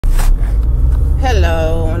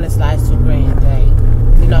Hello, on this Life's Too Grand day.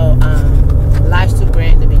 You know, life's too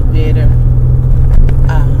grand to be bitter.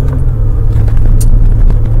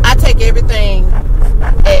 I take everything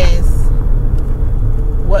as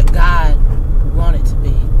what God wanted to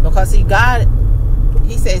be. Because see, God,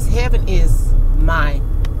 He says heaven is my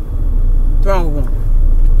throne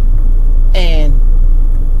room. And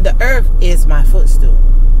the earth is my footstool.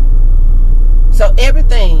 So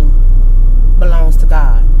everything belongs to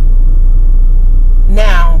God.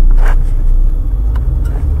 Now,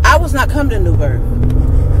 I was not coming to New Birth.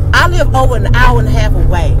 I live over an hour and a half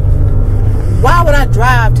away. Why would I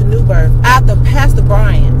drive to New Birth after Pastor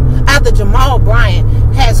Bryant, after Jamal Bryant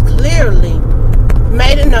has clearly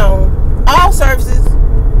made it known all services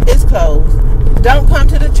is closed, don't come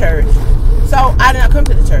to the church. So I did not come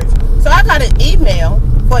to the church. So I got an email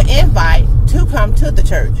for an invite to come to the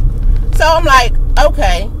church. So I'm like,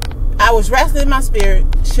 okay, I was wrestling in my spirit,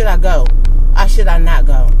 should I go or should I not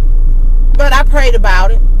go? But I prayed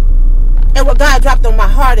about it. And what God dropped on my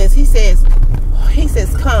heart is He says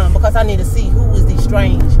come, because I need to see who is these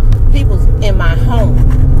strange people in my home,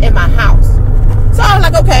 in my house. So I was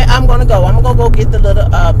like, okay, I'm going to go. I'm going to go get the little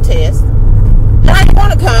test. And I didn't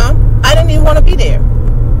want to come. I didn't even want to be there.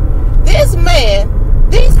 This man,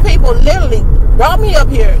 these people literally brought me up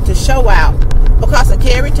here to show out because of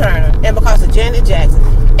Carrie Turner and because of Janet Jackson.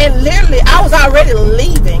 And literally, I was already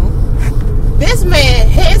leaving. This man,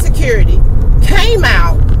 head security, came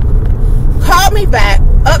out, called me back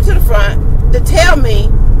up to the front to tell me,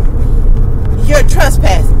 you're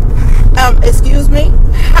trespassing. Excuse me?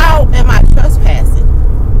 How am I trespassing?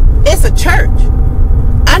 It's a church.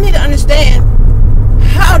 I need to understand,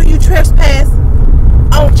 how do you trespass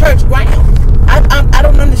on church grounds? I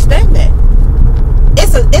don't understand that.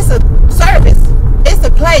 It's a service. It's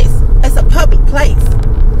a place. It's a public place.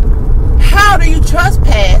 How do you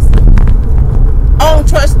trespass on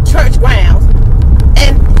church grounds?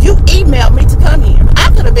 And you emailed me to come here.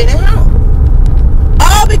 I could have been at home.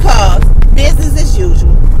 All because business as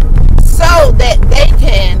usual, so that they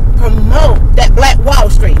can promote that Black Wall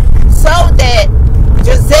Street, so that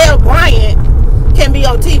Giselle Bryant can be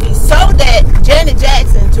on TV, so that Janet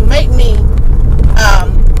Jackson, to make me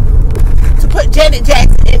to put Janet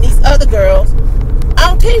Jackson and these other girls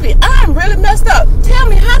on TV. I'm really messed up. Tell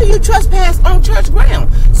me, how do you trespass on church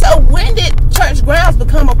ground? So when did church grounds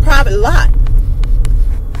become a private lot?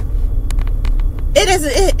 It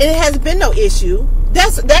has been no issue.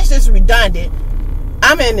 That's just redundant.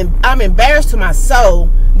 I'm embarrassed to my soul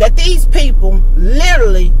that these people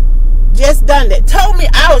literally just done that. Told me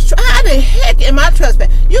I was how the heck am I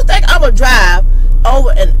trespass? You think I'm gonna drive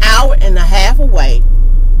over an hour and a half away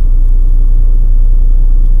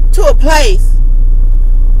to a place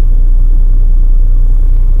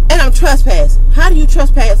and I'm trespassing? How do you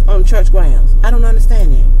trespass on church grounds? I don't understand.